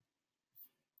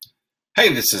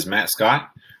Hey, this is Matt Scott,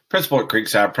 principal at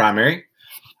Creekside Primary.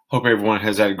 Hope everyone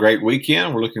has had a great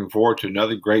weekend. We're looking forward to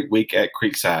another great week at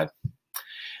Creekside.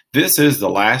 This is the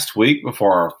last week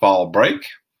before our fall break.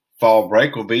 Fall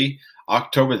break will be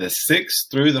October the 6th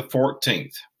through the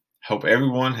 14th. Hope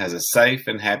everyone has a safe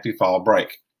and happy fall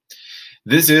break.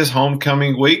 This is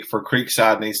homecoming week for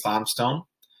Creekside and East Limestone.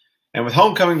 And with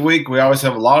homecoming week, we always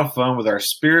have a lot of fun with our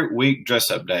Spirit Week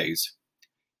dress-up days.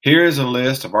 Here is a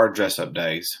list of our dress-up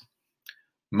days.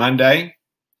 Monday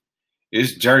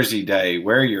is Jersey Day.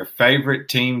 Wear your favorite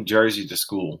team jersey to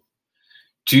school.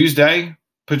 Tuesday,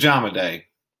 Pajama Day.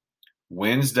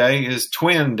 Wednesday is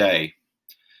Twin Day.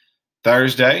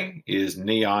 Thursday is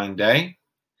Neon Day.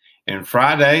 And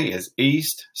Friday is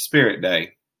East Spirit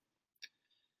Day.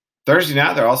 Thursday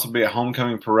night, there'll also be a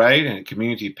homecoming parade and a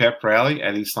community pep rally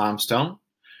at East Limestone.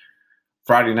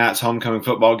 Friday night's homecoming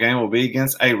football game will be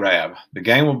against Arab. The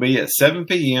game will be at 7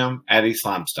 p.m. at East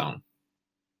Limestone.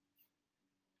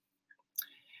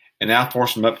 And now for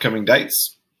some upcoming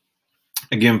dates.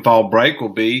 Again, fall break will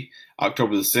be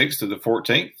October the 6th to the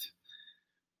 14th.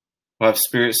 We'll have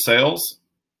Spirit Sales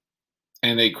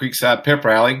and a Creekside Pep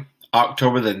Rally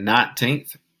October the 19th.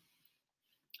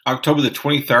 October the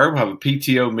 23rd, we'll have a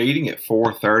PTO meeting at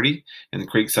 4:30 in the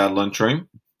Creekside Lunchroom.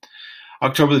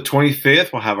 October the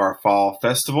 25th, we'll have our Fall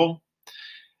Festival.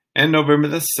 And November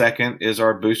the 2nd is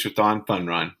our Boosterthon Fun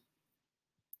Run.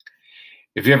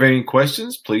 If you have any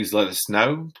questions, please let us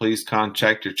know. Please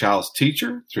contact your child's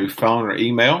teacher through phone or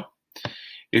email.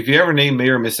 If you ever need me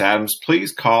or Miss Adams,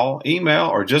 please call, email,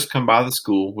 or just come by the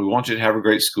school. We want you to have a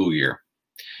great school year.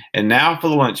 And now for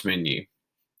the lunch menu.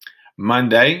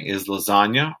 Monday is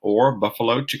lasagna or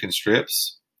buffalo chicken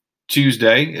strips.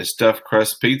 Tuesday is stuffed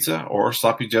crust pizza or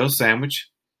sloppy joe sandwich.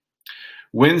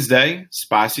 Wednesday,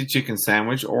 spicy chicken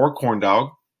sandwich or corn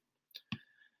dog.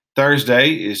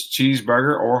 Thursday is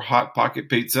cheeseburger or hot pocket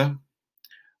pizza.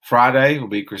 Friday will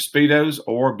be Crispitos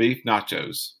or beef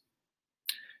nachos.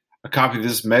 A copy of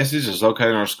this message is located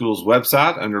on our school's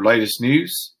website under latest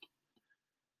news.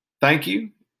 Thank you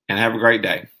and have a great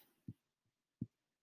day.